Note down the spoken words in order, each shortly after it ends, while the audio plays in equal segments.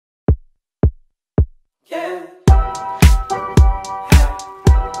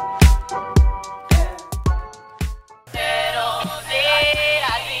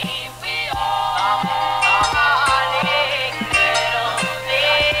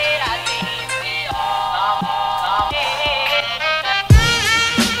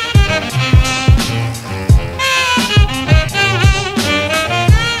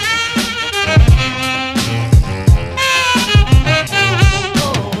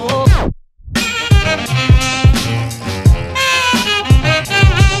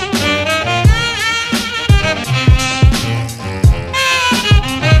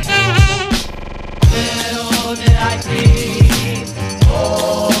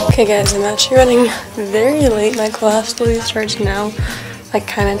Hey guys, I'm actually running very late. My class literally starts now. I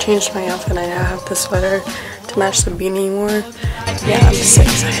kind of changed my outfit. I now have the sweater to match the beanie more. Yeah, I'm sick,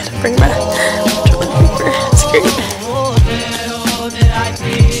 so I had to bring my toilet paper. It's great.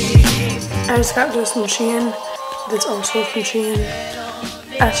 I just got this from Shein. That's also from Shein.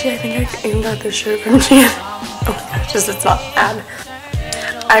 Actually, I think I even got this shirt from Shein. Oh my gosh, it's not bad.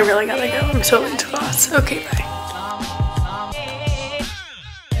 I really gotta go. I'm so late to class. Okay, bye.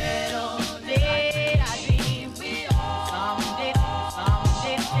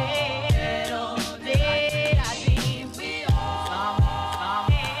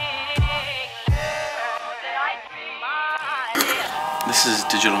 This is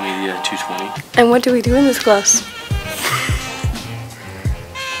Digital Media 220. And what do we do in this class?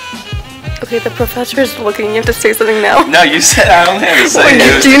 Okay, the professor is looking. You have to say something now. No, you said I only had to say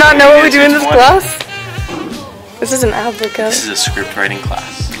it. Do you not know what we do in this class? This is an advocate. This is a script writing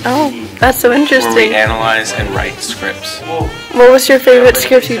class. Oh, that's so interesting. Where we analyze and write scripts. What was your favorite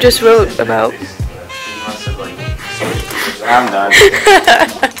script you just wrote about? I'm done.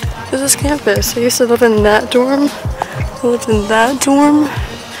 This is campus. I used to live in that dorm. I lived in that dorm.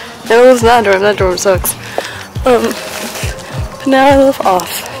 No, it was not a dorm. That dorm sucks. But now I live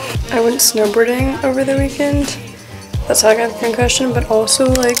off. I went snowboarding over the weekend. That's how I got a concussion, but also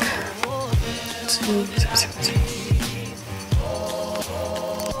like...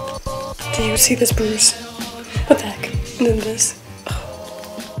 Do you see this bruise? What the heck? And then this.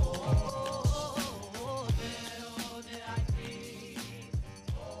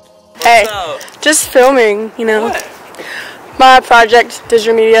 Hey, just filming, you know. What? My project,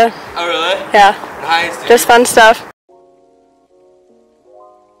 digital media. Oh really? Yeah. Nice. Just fun stuff.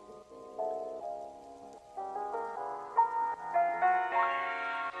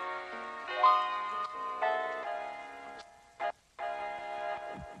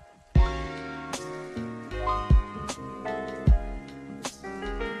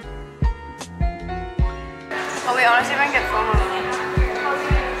 Oh wait, honestly, if I can get FOMO.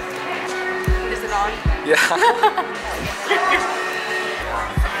 Is it on? Yeah.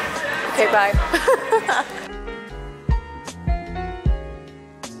 Okay, bye.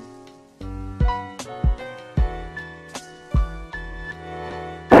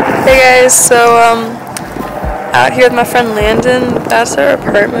 Hey guys, so out here with my friend Landon. That's our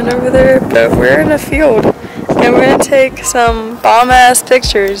apartment over there, but we're in a field and we're gonna take some bomb ass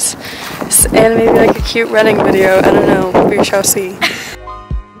pictures and maybe like a cute running video. I don't know, we shall see.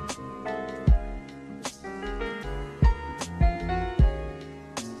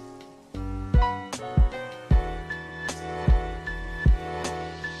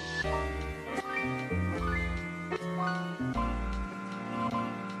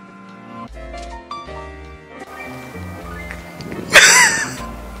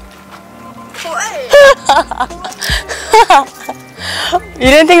 You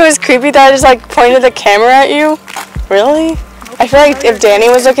didn't think it was creepy that I just like pointed the camera at you? Really? I feel like if Danny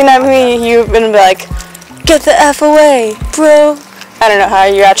was looking at me, he would be like, "Get the F away, bro." I don't know how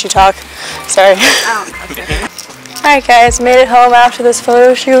you actually talk. Sorry. Okay. Alright guys, made it home after this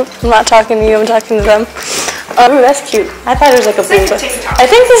photo shoot. I'm not talking to you, I'm talking to them. Ooh, that's cute. I thought it was like a blue. I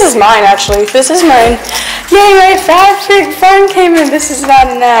think this is mine actually. This is mine. Yay, my Fab Fun came in. This is not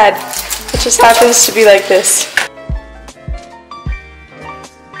an ad. It just happens to be like this.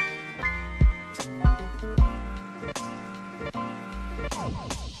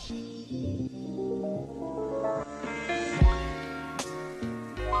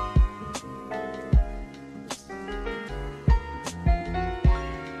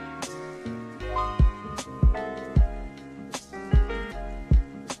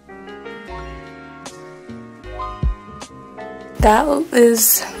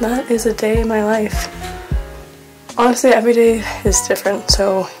 That is a day in my life. Honestly, every day is different,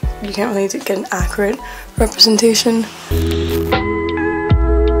 so you can't really get an accurate representation.